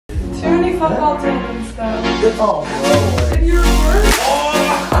football team and stuff. Oh, bro. And your work?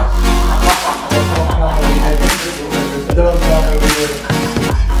 Don't tell me.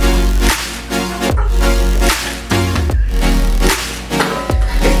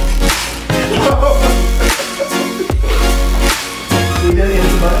 We did it in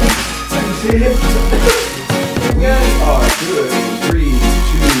the button. I can see it. We are good. 3, 2,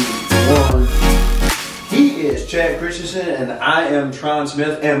 1. He is Chad Christensen and I am Tron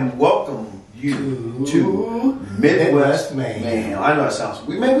Smith, and welcome you to Midwest Mayhem. I know it sounds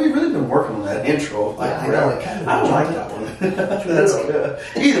we've really been working on that intro. Like, I know it kind of. I don't like that one. That's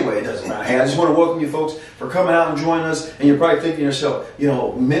either way, it doesn't matter. Hey, I just want to welcome you folks for coming out and joining us. And you're probably thinking to yourself, you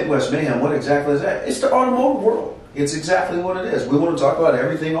know, Midwest Mayhem, what exactly is that? It's the automotive world. It's exactly what it is. We want to talk about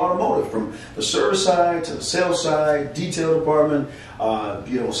everything automotive, from the service side to the sales side, detail department,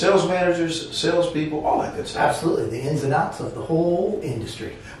 sales managers, salespeople, all that good stuff. Absolutely, the ins and outs of the whole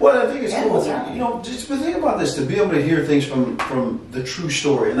industry. Well, I think it's and cool. Just think about this, to be able to hear things from the true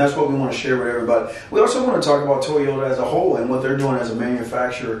story, and that's what we want to share with everybody. We also want to talk about Toyota as a whole and what they're doing as a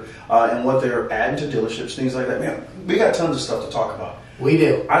manufacturer and what they're adding to dealerships, things like that. Man, we got tons of stuff to talk about. We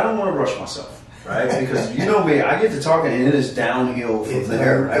do. I don't want to rush myself. Right, because you know me, I get to talking and it is downhill from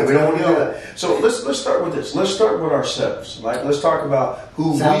there. Right? We don't want to do that. So let's start with this. Let's start with ourselves. Like, let's talk about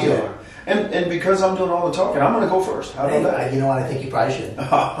who Sounds we good. are. And because I'm doing all the talking, I'm going to go first. How about that? You know what? I think you probably should.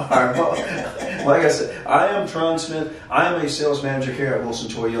 All right. Well, like I said, I am Tron Smith. I am a sales manager here at Wilson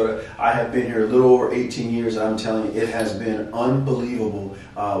Toyota. I have been here a little over 18 years. I'm telling you, it has been unbelievable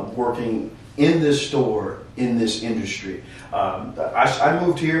working in this store, in this industry. I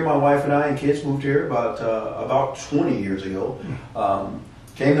moved here, my wife and I and kids moved here about 20 years ago.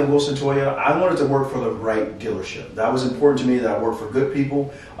 Came to Wilson Toyota. I wanted to work for the right dealership. That was important to me, that I work for good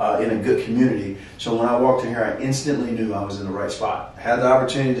people in a good community. So when I walked in here, I instantly knew I was in the right spot. I had the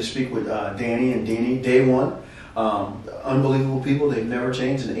opportunity to speak with Danny and Deanie day one. Unbelievable people. They've never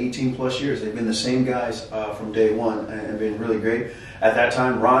changed in 18 plus years. They've been the same guys from day one and been really great. At that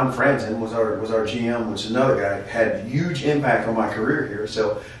time, Ron Franzen was our GM, which is another guy, had huge impact on my career here.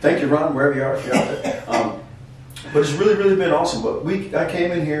 So thank you, Ron, wherever you are, if you're out there. But it's really been awesome. But I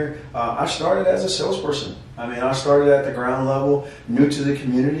came in here, I started as a salesperson. I mean, I started at the ground level, new to the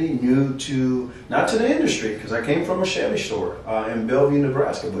community, not to the industry, because I came from a Chevy store in Bellevue,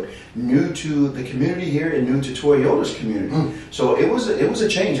 Nebraska, but new to the community here and new to Toyota's community. So it was a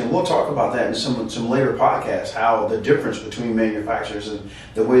change, and we'll talk about that in some later podcasts, how the difference between manufacturers and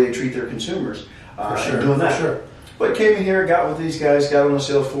the way they treat their consumers. For sure, doing that. for sure. But came in here, got with these guys, got on the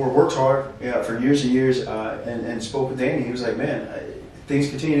sales floor, worked hard for years and years, and spoke with Danny. He was like, man, things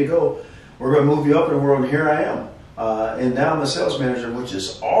continue to go. We're going to move you up in the world, and here I am. And now I'm the sales manager, which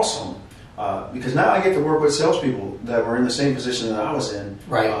is awesome, because now I get to work with salespeople that were in the same position that I was in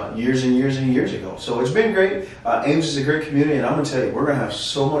years and years and years ago. So it's been great. Ames is a great community, and I'm going to tell you, we're going to have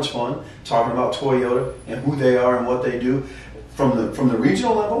so much fun talking about Toyota and who they are and what they do from the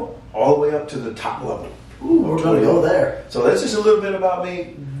regional level all the way up to the top level. Ooh, we're going to go there. So that's just a little bit about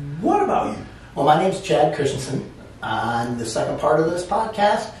me. What about you? Well, my name's Chad Christensen. I'm the second part of this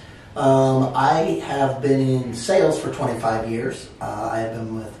podcast. I have been in sales for 25 years. I have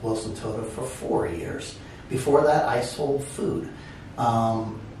been with Wilson Toyota for 4 years. Before that, I sold food.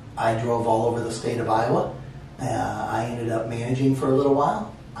 I drove all over the state of Iowa. I ended up managing for a little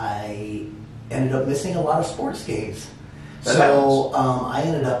while. I ended up missing a lot of sports games. I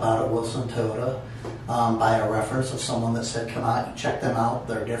ended up out at Wilson Toyota by a reference of someone that said, come out, check them out,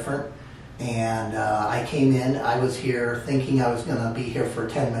 they're different. And I came in, I was here thinking I was going to be here for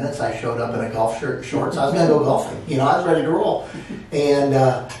 10 minutes. I showed up in a golf shirt and shorts. I was going to go golfing. You know, I was ready to roll. And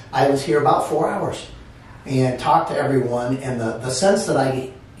I was here about 4 hours and talked to everyone. And the sense that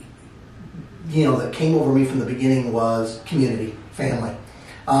that came over me from the beginning was community, family.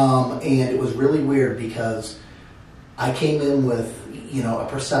 And it was really weird because I came in with, a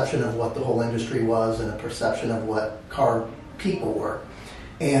perception of what the whole industry was and a perception of what car people were.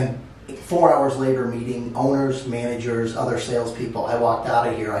 And 4 hours later, meeting owners, managers, other salespeople, I walked out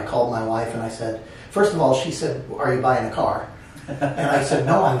of here. I called my wife and I said, first of all, she said, are you buying a car? And I said,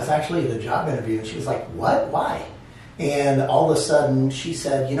 no, I was actually at a job interview. And she was like, what? Why? And all of a sudden, she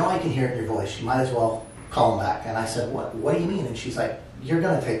said, I can hear it in your voice. You might as well call him back. And I said, what do you mean? And she's like, you're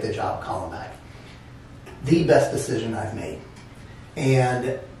going to take the job, call him back. The best decision I've made.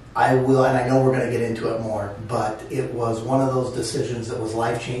 And I will, and I know we're going to get into it more, but it was one of those decisions that was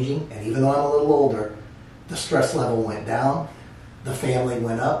life-changing. And even though I'm a little older, the stress level went down, the family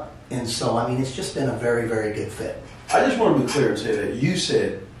went up, and so, it's just been a very, very good fit. I just want to be clear and say that you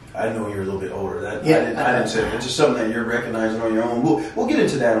said I know you're a little bit older. I Yeah. didn't say it. It's just something that you're recognizing on your own. We'll get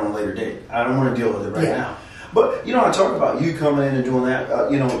into that on a later date. I don't want to deal with it right now. But, you know, I talk about you coming in and doing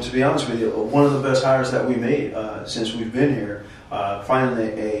that. You know, to be honest with you, one of the best hires that we made since we've been here,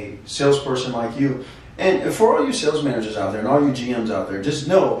 finding a salesperson like you. And for all you sales managers out there and all you GMs out there, just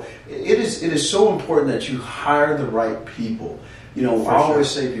know it is so important that you hire the right people. You know, I always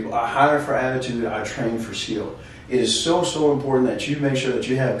say to people, I hire for attitude, I train for skill. It is so important that you make sure that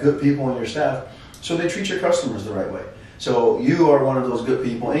you have good people on your staff so they treat your customers the right way. So you are one of those good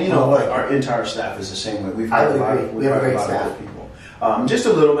people, and you know what? Our entire staff is the same way. We've hired a lot of good people. Just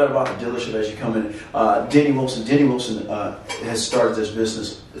a little bit about the dealership as you come in. Danny Wilson. Danny Wilson has started this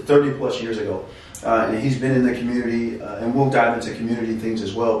business 30 plus years ago. And he's been in the community, and we'll dive into community things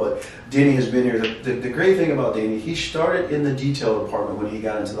as well. But Danny has been here. The great thing about Danny, he started in the detail department when he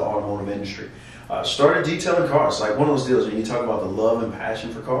got into the automotive industry. Started detailing cars, like one of those deals when you talk about the love and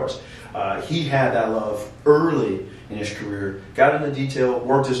passion for cars. He had that love early in his career, got into detail,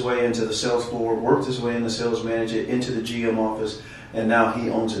 worked his way into the sales floor, worked his way in the sales manager, into the GM office, and now he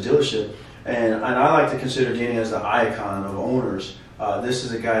owns a dealership. And I like to consider Danny as the icon of owners. This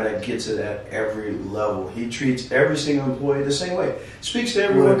is a guy that gets it at every level. He treats every single employee the same way. Speaks to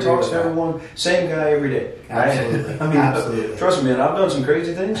everyone, talks to everyone, same guy every day. Absolutely. I mean, absolutely. Trust me, man, I've done some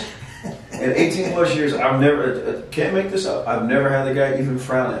crazy things. In 18 plus years, I've never, can't make this up, I've never had the guy even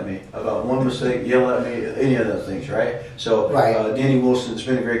frown at me about one mistake, yell at me, any of those things, right? So Danny Wilson's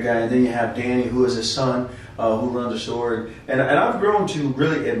been a great guy. And then you have Danny, who is his son, who runs the store. And I've grown to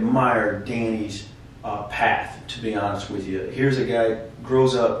really admire Danny's path, to be honest with you. Here's a guy,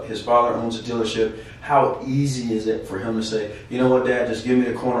 grows up, his father owns a dealership. How easy is it for him to say, you know what, Dad, just give me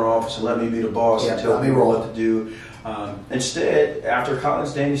the corner office and let me be the boss and tell me what to do. Instead, after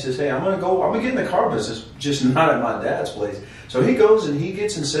college, Danny says, hey, I'm gonna get in the car business, just not at my dad's place. So he goes and he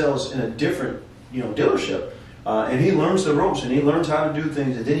gets in sales in a different, dealership. And he learns the ropes and he learns how to do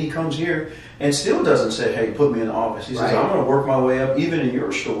things. And then he comes here and still doesn't say, hey, put me in the office. He says, I'm going to work my way up, even in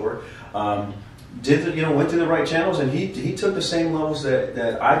your store. Went through the right channels, and he took the same levels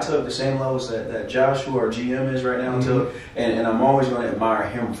that I took, the same levels that Josh, who our GM is right now, took, and I'm always going to admire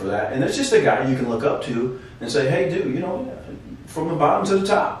him for that. And it's just a guy you can look up to and say, hey, dude, from the bottom to the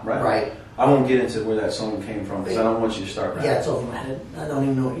top, right? Right. I won't get into where that song came from because I don't want you to start. Yeah, it's over my head. I don't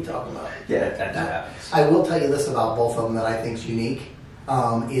even know what you're talking about. Yeah, that happens. I will tell you this about both of them that I think is unique,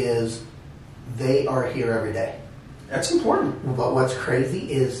 is they are here every day. That's important. But what's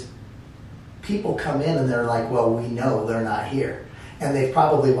crazy is people come in and they're like, well, we know they're not here. And they've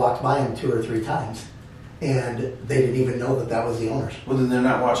probably walked by them 2 or 3 times. And they didn't even know that was the owners. Well, then they're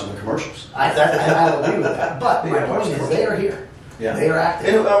not watching the commercials. I agree with that. But my point is they are here. Yeah. They are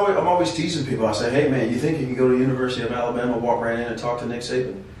active. And I'm always teasing people. I say, hey, man, you think you can go to the University of Alabama, walk right in and talk to Nick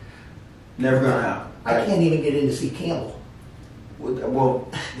Saban? Never going to happen. I can't even get in to see Campbell. Well,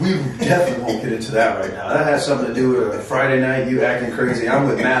 we definitely won't get into that right now. That has something to do with a Friday night, you acting crazy. I'm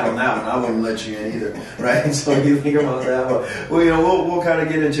with Matt on that one. I wouldn't let you in either, right? So you think about that. But we'll kind of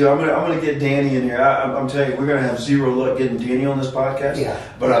get into it. I'm gonna get Danny in here. I'm telling you, we're gonna have zero luck getting Danny on this podcast. Yeah.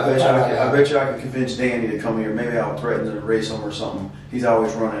 But I bet you I can convince Danny to come here. Maybe I'll threaten to race him or something. He's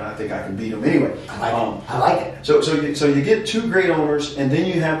always running. I think I can beat him anyway. I like it. So you get 2 great owners, and then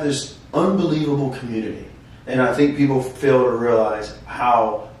you have this unbelievable community. And I think people fail to realize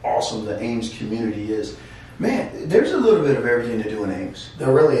how awesome the Ames community is. Man, there's a little bit of everything to do in Ames.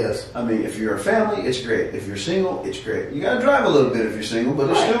 There really is. I mean, if you're a family, it's great. If you're single, it's great. You got to drive a little bit if you're single, but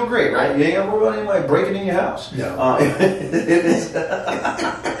it's still great, right? You ain't got to worry about anybody breaking in your house. No. It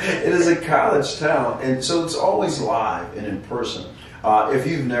is a college town, and so it's always live and in person. If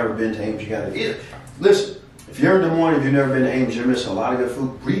you've never been to Ames, you got to listen. If you're in Des Moines, if you've never been to Ames, you're missing a lot of good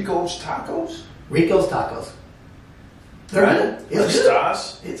food. Rico's Tacos. Rico's Tacos. They're good. It's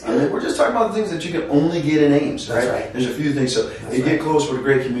good. It's good. I mean, we're just talking about the things that you can only get in Ames, right? That's right. There's a few things. So you get close with a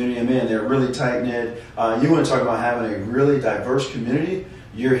great community, and man, they're really tight-knit. You want to talk about having a really diverse community,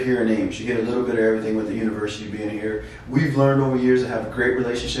 you're here in Ames. You get a little bit of everything with the university being here. We've learned over years to have a great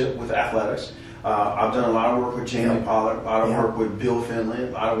relationship with athletics. I've done a lot of work with Jamie Pollard, a lot of work with Bill Finley,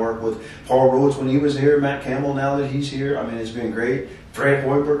 a lot of work with Paul Rhodes when he was here, Matt Campbell now that he's here. I mean, it's been great. Fred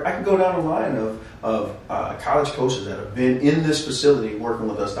Hoiberg. I could go down the line of college coaches that have been in this facility working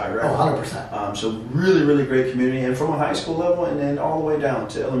with us directly. 100%. So really, really great community. And from a high school level and then all the way down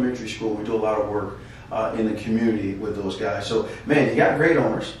to elementary school, we do a lot of work in the community with those guys. So, man, you got great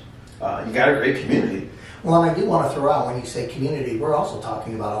owners. You got a great community. Well, and I do want to throw out, when you say community, we're also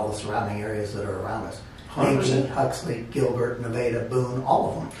talking about all the surrounding areas that are around us. 100%. Huxley, Gilbert, Nevada, Boone, all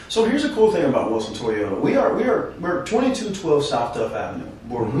of them. So here's the cool thing about Wilson Toyota. We're 2212 South Duff Avenue.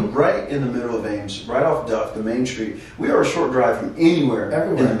 We're right in the middle of Ames, right off Duck, the main street. We are a short drive from anywhere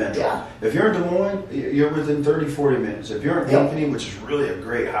in the metro. Yeah. If you're in Des Moines, you're within 30, 40 minutes. If you're in Ankeny, which is really a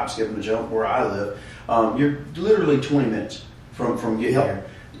great hop, skip, and a jump where I live, you're literally 20 minutes from getting here.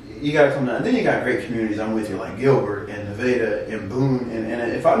 You got to come down. And then you got great communities. I'm with you, like Gilbert and Nevada and Boone.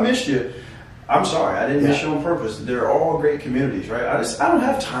 And if I missed you, I'm sorry. I didn't miss you on purpose. They're all great communities, right? I don't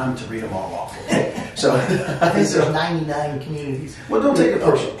have time to read them all off. Okay? So I think there's 99 communities. Well, don't take it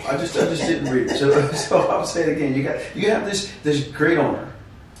personal. I just didn't read it. So I'll say it again. You have this great owner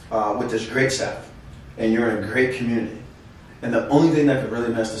with this great staff, and you're in a great community. And the only thing that could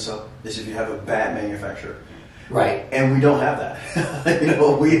really mess this up is if you have a bad manufacturer. Right. And we don't have that.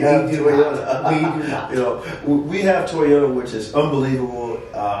 We have Toyota. We do not. We have Toyota, which is unbelievable.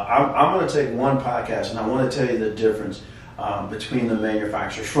 I'm going to take one podcast, and I want to tell you the difference between the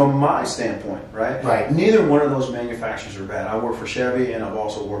manufacturers from my standpoint, right? Right. Neither one of those manufacturers are bad. I work for Chevy, and I've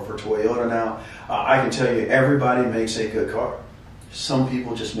also worked for Toyota now. I can tell you, everybody makes a good car. Some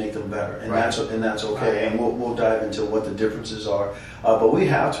people just make them better, and that's okay. And we'll dive into what the differences are. But we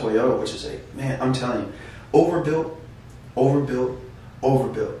have Toyota, which is I'm telling you, overbuilt.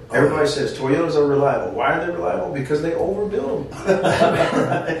 Everybody says Toyotas are reliable. Why are they reliable? Because they overbuild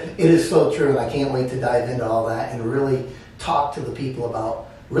them. It is so true, and I can't wait to dive into all that and really talk to the people about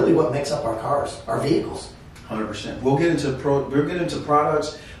really what makes up our cars, our vehicles. 100%. We'll get into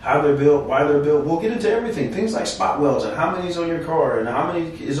products, how they're built, why they're built. We'll get into everything, things like spot welds and how many is on your car and how many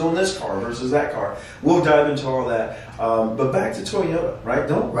is on this car versus that car. We'll dive into all that. But back to Toyota, right?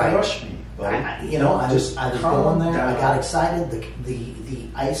 Don't rush me. I was going there. I got excited. The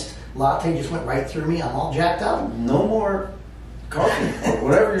iced latte just went right through me. I'm all jacked up. No more coffee or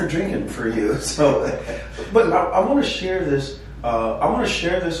whatever you're drinking for you. So, but I want to share this. I want to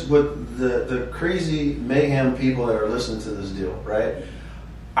share this with the crazy Mayhem people that are listening to this deal. Right?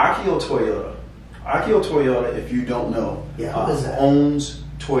 Akio Toyota. If you don't know, owns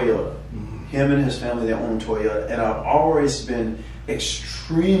Toyota. Mm-hmm. Him and his family, they own Toyota, and I've always been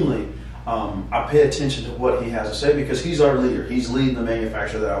extremely. I pay attention to what he has to say because he's our leader. He's leading the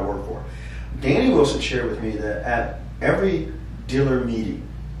manufacturer that I work for. Danny Wilson shared with me that at every dealer meeting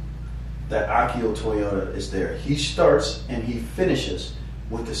that Akio Toyota is there, he starts and he finishes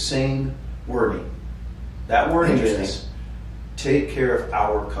with the same wording. That wording is, take care of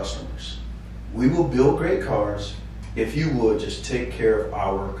our customers. We will build great cars if you would just take care of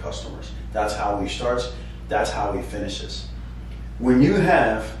our customers. That's how he starts. That's how he finishes. When you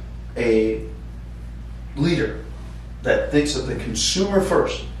have a leader that thinks of the consumer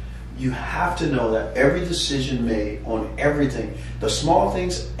first, you have to know that every decision made on everything, the small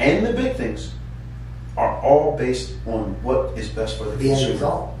things and the big things, are all based on what is best for the consumer. End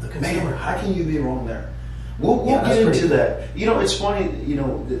result, the consumer. Man, how can you be wrong there? We'll get into that. It's funny,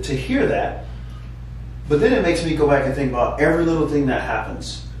 to hear that, but then it makes me go back and think about every little thing that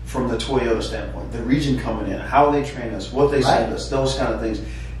happens from the Toyota standpoint, the region coming in, how they train us, what they send us, those kind of things.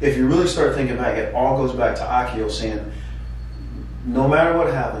 If you really start thinking back, it all goes back to Akio saying, no matter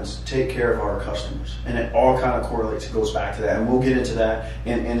what happens, take care of our customers. And it all kind of correlates, it goes back to that. And we'll get into that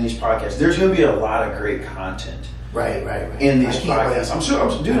in these podcasts. There's going to be a lot of great content in these podcasts.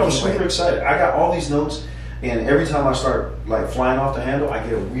 I'm super excited. I got all these notes, and every time I start flying off the handle, I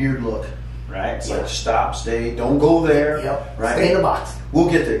get a weird look. Right? It's like stop, stay, don't go there. Yep. Right? Stay in the box. We'll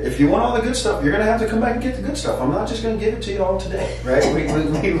get there. If you want all the good stuff, you're going to have to come back and get the good stuff. I'm not just going to give it to you all today. Right? We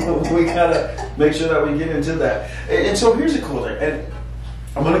got to make sure that we get into that. And so here's the cool thing. And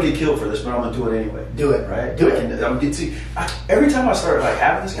I'm going to get killed for this, but I'm going to do it anyway. Do it. Right? Do it. Every time I start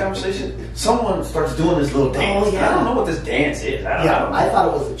having this conversation, someone starts doing this little dance. Oh, yeah. I don't know what this dance is. I thought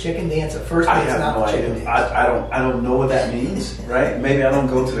it was a chicken dance at first, but it's not the chicken dance. I don't know what that means, right? Maybe I don't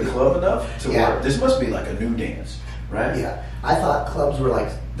go to the club enough to where this must be like a new dance, right? Yeah. I thought clubs were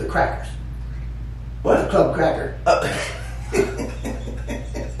like the crackers. What? The club cracker.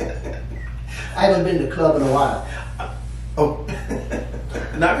 I haven't been to a club in a while.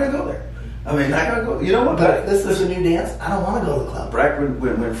 Not going to go there. Not going to go. You know what? But this is a new dance. I don't want to go to the club. Back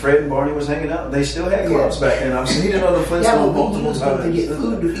when Fred and Barney was hanging out, they still had clubs back then. I've seen it on the Flintstones multiple times. To get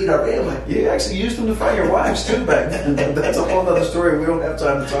food to feed our family. You actually used them to fight your wives too back then. That's a whole other story. We don't have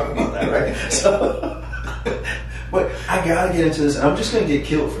time to talk about that, right? So, but I gotta get into this, and I'm just gonna get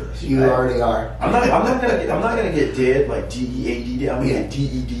killed for this. You already are. I'm not gonna get dead like DEAD. I'm gonna get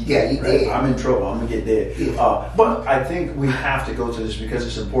DED. Yeah, you dead. I'm in trouble. I'm gonna get dead. Yeah. But I think we have to go to this because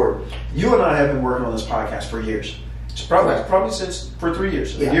it's important. You and I have been working on this podcast for years. It's probably since for 3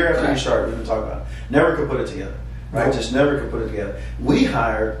 years. A year after you started, we've been talking about it. Never could put it together. Right? Nope. Just never could put it together. We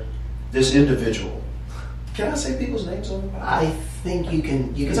hired this individual. Can I say people's names on the podcast? I think you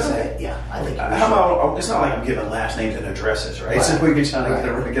can say it. Yeah, I think. How about? It's not like I'm giving last names and addresses, right? So we can try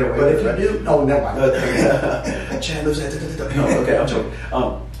to get away. But with if you do, no, never mind. Chad lives at. No, okay, I'm joking.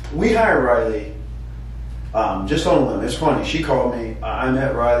 We hired Riley. Just on a limb. It's funny. She called me. I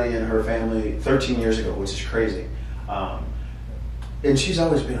met Riley and her family 13 years ago, which is crazy. And she's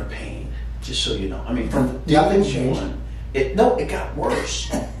always been a pain. Just so you know. I mean, from nothing changed. It got worse,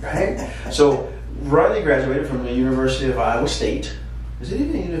 right? So Riley graduated from the University of Iowa State. Is it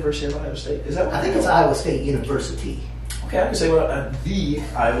even the University of Iowa State? Is that what I think it's Iowa State University. Okay, I can say the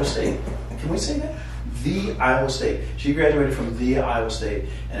Iowa State. Can we say that? The Iowa State. She graduated from the Iowa State,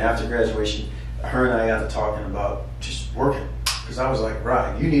 and after graduation, her and I got to talking about just working. Because I was like,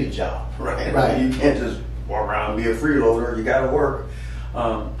 right, you need a job, right? You can't just walk around and be a freeloader. You got to work.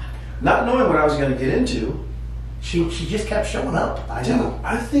 Not knowing what I was going to get into. She just kept showing up. I know.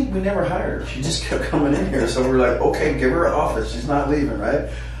 I think we never hired her. She just kept coming in here. So we're like, okay, give her an office. She's not leaving, right?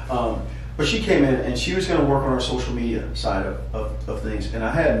 But she came in and she was going to work on our social media side of things. And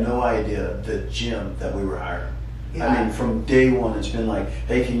I had no idea the gym that we were hiring. Yeah. I mean, from day one, it's been like,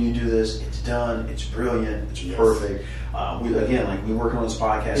 hey, can you do this? It's done. It's brilliant. It's perfect. We work on this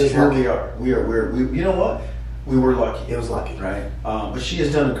podcast. Here we are. We you know what? We were lucky. It was lucky. Right? But she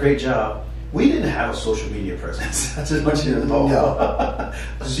has done a great job. We didn't have a social media presence. That's as much as you know. No.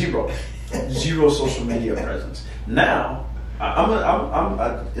 Zero social media presence. Now, am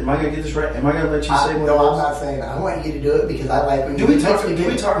I going to get this right? Am I going to let you say what? No, I'm not saying that. I want you to do it because I like when do we talk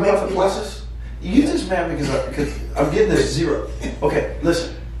about the pluses? You just mad because I'm getting this zero. Okay,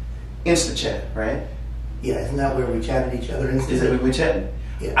 listen. Insta chat, right? Yeah, isn't that where we chatted each other? Is that where we chatted?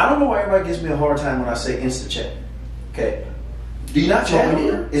 Yeah. I don't know why everybody gives me a hard time when I say Insta chat. Okay. Do you not chat?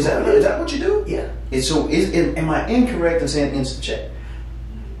 Is that what you do? Yeah. Am I incorrect in saying Insta chat?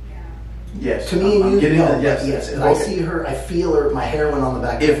 Yes. To me and you, no. Yes. Okay. I see her. I feel her. My hair went on the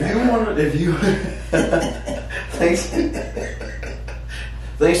back.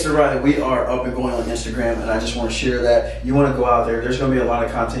 Thanks to Riley, we are up and going on Instagram, and I just want to share that. You want to go out there. There's going to be a lot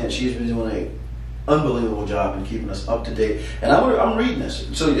of content. She's been doing an unbelievable job in keeping us up to date. And I'm reading this.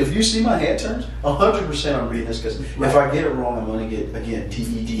 So if you see my head turns, 100% I'm reading this because if I get it wrong, I'm going to get, again,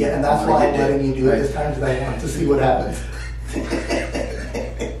 TED. Yeah, and that's why I'm letting you do it this time because I want to see what happens.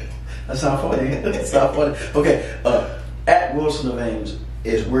 That's not funny. It's not funny. Okay, at Wilson of Ames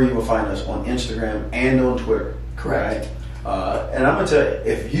is where you will find us on Instagram and on Twitter. Correct. Right? And I'm going to tell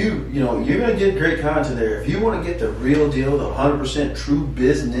you, if you're going to get great content there. If you want to get the real deal, the 100% true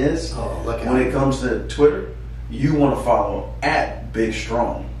business when it comes to Twitter, you want to follow at Big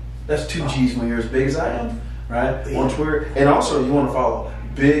Strong. That's 2 G's when you're as big as I am, right? Yeah. On Twitter. And also, you want to follow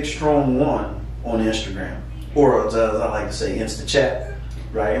Big Strong 1 on Instagram. Or, as I like to say, Insta Chat.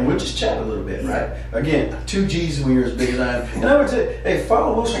 Right, and we'll just chat a little bit, right? Again, 2 G's when you're as big as I am. And I would say, hey,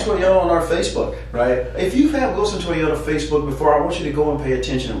 follow Wilson Toyota on our Facebook, right? If you've had Wilson Toyota Facebook before, I want you to go and pay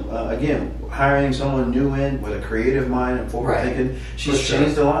attention. Again, hiring someone new in with a creative mind and forward thinking. She's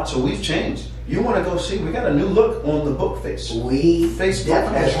changed a lot, so we've changed. You want to go see, we got a new look on the book face. Facebook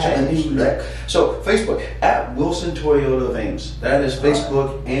has changed. Right? So, Facebook, at Wilson Toyota of Ames. That is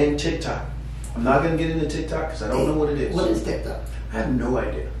Facebook and TikTok. I'm not going to get into TikTok because I don't know what it is. What is TikTok? I have no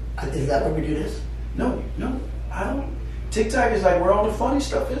idea. Is that where we do this? No, I don't. TikTok is like where all the funny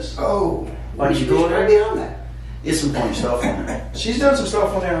stuff is. Oh, like you go there. Be on that. It's some funny stuff on there. She's done some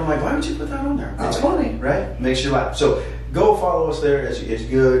stuff on there, and I'm like, why would you put that on there? It's funny, right? Makes you laugh. So go follow us there. It's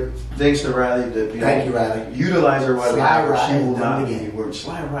good. Thanks to Riley. Thank you, Riley. Utilize her while Sly Riley. She will not get any words.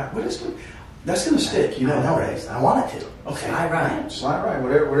 Sly Riley. What is good? That's gonna stick. You know, right? I want it to. Okay. Sly Riley. Sly Riley.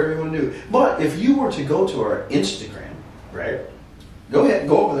 Whatever you want to do. But if you were to go to our Instagram, right? Go ahead,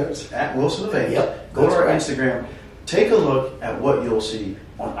 go over there. It's at Wilson of Ames. Yep. Go to our Instagram. Take a look at what you'll see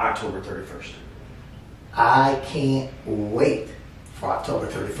on October 31st. I can't wait for October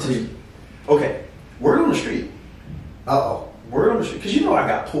 31st. Okay, word on the street. Word on the street. Because you know I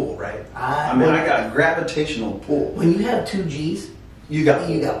got pull, right? I got gravitational pull. When you have 2 G's, you got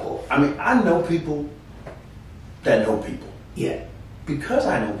pull. I mean, I know people that know people. Yeah. Because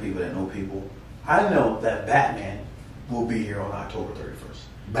I know people that know people, I know that Batman will be here on October 31st.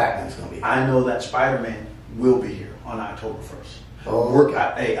 Batman's going to be here. I know that Spiderman will be here on October 1st. Oh,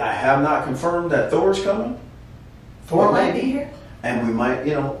 I have not confirmed that Thor's coming. Thor might be here. And we might,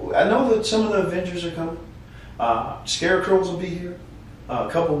 I know that some of the Avengers are coming. Scarecrows will be here. A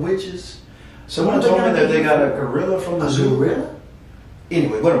couple witches. Someone told me that they got a gorilla from the zoo. Gorilla?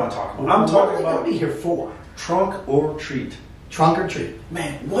 Anyway, what am I talking about? I'm talking about. What are they going to be here for? Trunk or treat. Trunk or treat.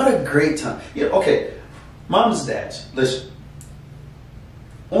 Man, what a great time. Okay. Moms and dads, listen.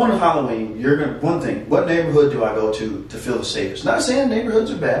 On Halloween, you're gonna one thing. What neighborhood do I go to feel the safest? Not saying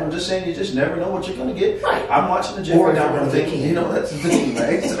neighborhoods are bad. I'm just saying you just never know what you're gonna get. Right. I'm watching the Jeffrey Dahmer thing. You know that's the thing,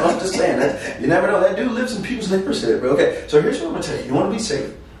 right? So I'm just saying that you never know. That dude lives in people's neighborhood. But okay, so here's what I'm gonna tell you. You want to be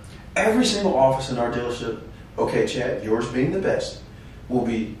safe. Every single office in our dealership. Okay, Chad, yours being the best, will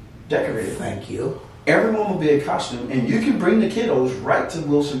be decorated. Thank you. Everyone will be a costume, and you can bring the kiddos right to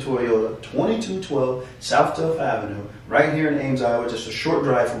Wilson Toyota, 2212 South Delph Avenue, right here in Ames, Iowa, just a short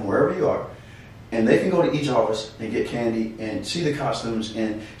drive from wherever you are. And they can go to each office and get candy and see the costumes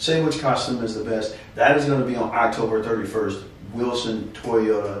and say which costume is the best. That is going to be on October 31st, Wilson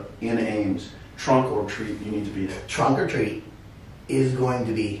Toyota in Ames. Trunk or treat, you need to be there. Trunk or treat is going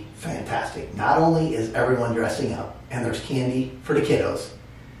to be fantastic. Not only is everyone dressing up and there's candy for the kiddos,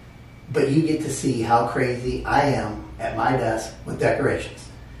 but you get to see how crazy I am at my desk with decorations.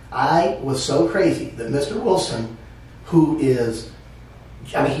 I was so crazy that Mr. Wilson, who is,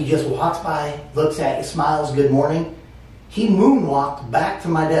 he just walks by, looks at you, smiles, good morning. He moonwalked back to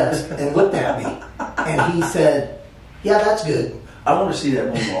my desk and looked at me. And he said, yeah, that's good. I want to see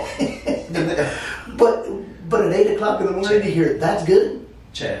that moonwalk. But at 8 o'clock in the morning to hear, that's good.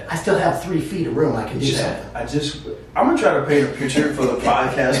 Chad, I still have 3 feet of room. I can do something. I'm going to try to paint a picture for the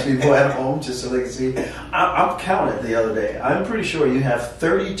podcast people at home just so they can see. I counted the other day. I'm pretty sure you have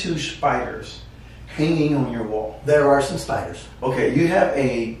 32 spiders hanging on your wall. There are some spiders. Okay, you have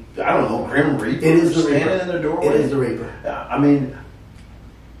a, Grim Reaper. It is the standing Reaper. in the doorway. It is the Reaper. I mean,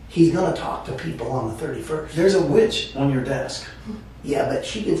 he's going to talk to people on the 31st. There's a witch on your desk. Yeah, but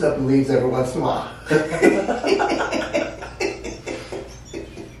she gets up and leaves every once in a while.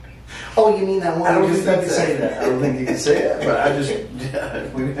 Oh, you mean that one? I don't think you can say that. I don't think you can say that,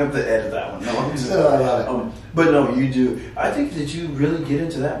 but we have to edit that one. No, I love it. But no, you do. I think that you really get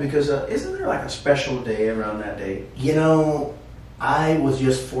into that because isn't there like a special day around that day? You know, I was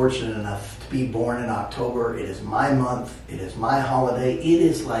just fortunate enough to be born in October. It is my month. It is my holiday. It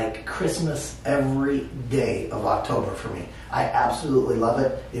is like Christmas every day of October for me. I absolutely love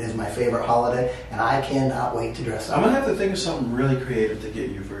it. It is my favorite holiday, and I cannot wait to dress up. I'm going to have to think of something really creative to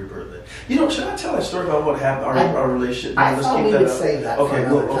get you for your birthday. You know, should I tell a story about what happened, our relationship? I thought we would save that for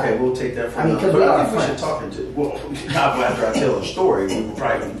another time. Okay, we'll take that for another time. But I think we should talk into it. Well, not after I tell the story. We will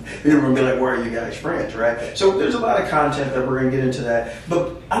probably be going to be like, why are you guys friends, right? So there's a lot of content that we're going to get into that.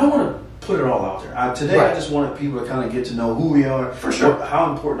 But I don't want to put it all out there. Today, I just wanted people to kind of get to know who we are, for sure,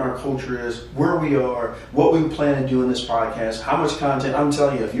 how important our culture is, where we are, what we plan to do in this podcast, how much content. I'm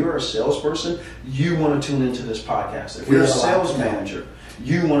telling you, if you're a salesperson, you want to tune into this podcast. If you're a sales manager,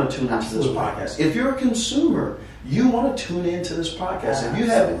 you want to tune into this podcast. If you're a consumer, you want to tune into this podcast. If you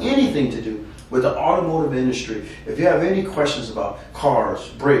have anything to do with the automotive industry, if you have any questions about cars,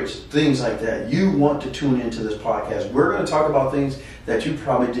 brakes, things like that, you want to tune into this podcast. We're going to talk about things that you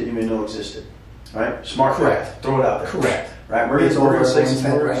probably didn't even know existed. Right? Smart. Correct. Throw it out there. Correct. Right? We're going to say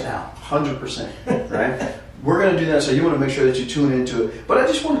some words right now. 100%. Right? We're going to do that, so you want to make sure that you tune into it. But I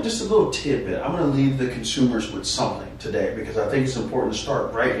just wanted just a little tidbit. I'm going to leave the consumers with something today because I think it's important to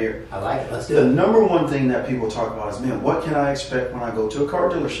start right here. I like it. Let's do it. The number one thing that people talk about is, man, what can I expect when I go to a car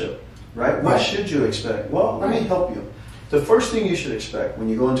dealership? Right? What should you expect? Well, let me help you. The first thing you should expect when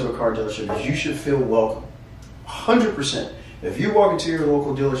you go into a car dealership is you should feel welcome. 100%. If you walk into your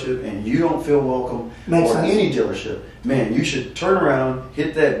local dealership and you don't feel welcome, or any dealership, man, you should turn around,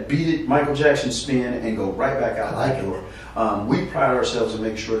 hit that Beat It Michael Jackson spin, and go right back out that door. We pride ourselves in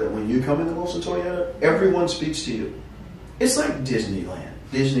making sure that when you come into Wilson Toyota, everyone speaks to you. It's like Disneyland,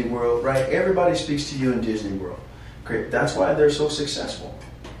 Disney World, right? Everybody speaks to you in Disney World. Great. That's why they're so successful.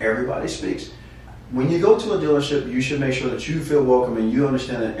 Everybody speaks. When you go to a dealership, you should make sure that you feel welcome and you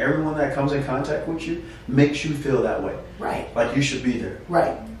understand that everyone that comes in contact with you makes you feel that way. Right. Like you should be there.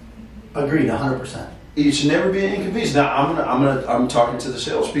 Right. Agreed, 100%. It should never be an inconvenience. Now, I'm talking to the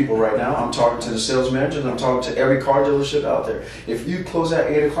salespeople right now. I'm talking to the sales managers. I'm talking to every car dealership out there. If you close at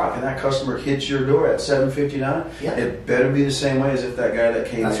 8 o'clock and that customer hits your door at 7:59, it better be the same way as if that guy that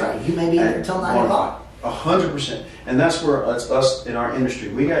came in. That's right. You may be here until 9 o'clock. 100%. And that's where it's us in our industry.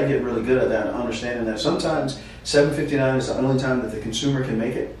 We got to get really good at that and understanding that sometimes 7:59 is the only time that the consumer can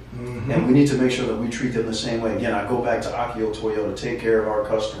make it. Mm-hmm. And we need to make sure that we treat them the same way. Again, I go back to Akio Toyota, take care of our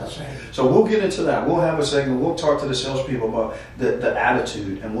customers. That's right. So we'll get into that. We'll have a segment. We'll talk to the salespeople about the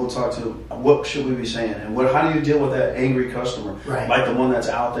attitude, and we'll talk to what should we be saying, and how do you deal with that angry customer, like the one that's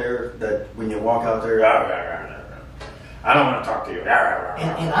out there that when you walk out there, I don't want to talk to you.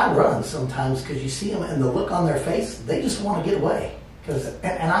 And I run sometimes because you see them and the look on their face, they just want to get away.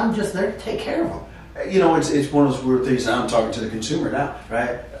 And I'm just there to take care of them. You know, it's one of those weird things. I'm talking to the consumer now,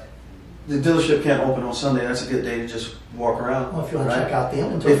 right? the dealership can't open on Sunday, that's a good day to just walk around. Well, if you want to check out the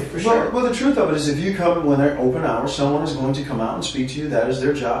inventory, for sure. Well, the truth of it is, if you come when they're open hours, someone is going to come out and speak to you. That is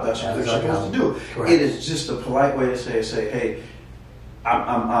their job. That's what they're supposed to do. Correct. It is just a polite way to say, hey,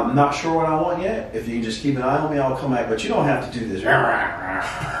 I'm not sure what I want yet. If you can just keep an eye on me, I'll come back. But you don't have to do this.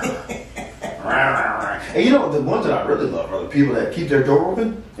 And you know, the ones that I really love are the people that keep their door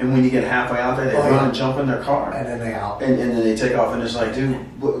open, and when you get halfway out there, they run and jump in their car. And then they out. And then they take off, and it's like, dude,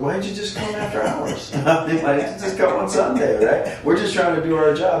 why didn't you just come after hours? Why didn't you just come on Sunday, right? We're just trying to do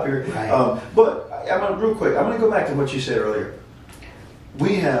our job here. Right. But I'm gonna, real quick, I'm going to go back to what you said earlier.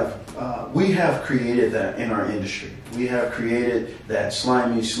 We have created that in our industry. We have created that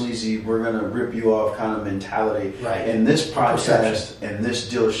slimy, sleazy, we're going to rip you off kind of mentality. Right. And this podcast and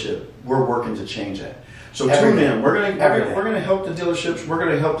this dealership, we're working to change that. So tune in. We're going to help the dealerships. We're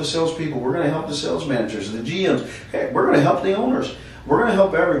going to help the salespeople. We're going to help the sales managers, the GMs. Hey, we're going to help the owners. We're going to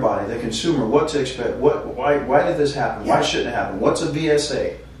help everybody, the consumer, what to expect. Why did this happen? Yeah. Why shouldn't it happen? What's a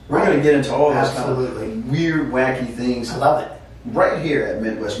VSA? We're going to get into all this kind of weird, wacky things. I love it. Right here at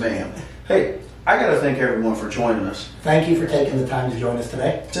Midwest Mayhem. Hey, I got to thank everyone for joining us. Thank you for taking the time to join us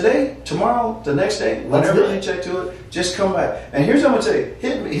today. Today, tomorrow, the next day, whenever you check to it, just come back. And here's what I'm going to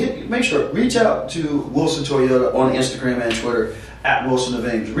tell you. Make sure, reach out to Wilson Toyota on Instagram and Twitter at Wilson of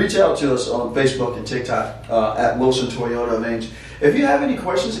Ames. Reach out to us on Facebook and TikTok at Wilson Toyota of Ames. If you have any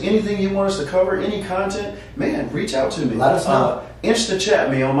questions, anything you want us to cover, any content, man, reach out to me. Let us know. Insta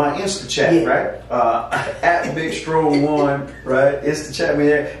chat me on my Insta chat, right? At Big Strong 1, right? Insta chat me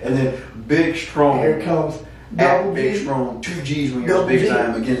there, and then Big Strong. Here it comes. At Big Strong, 2 G's when you're big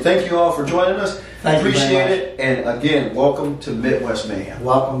time. Again, thank you all for joining us. Thank you very much. Appreciate it. And again, welcome to Midwest Mayhem.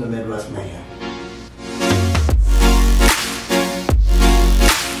 Welcome to Midwest Mayhem.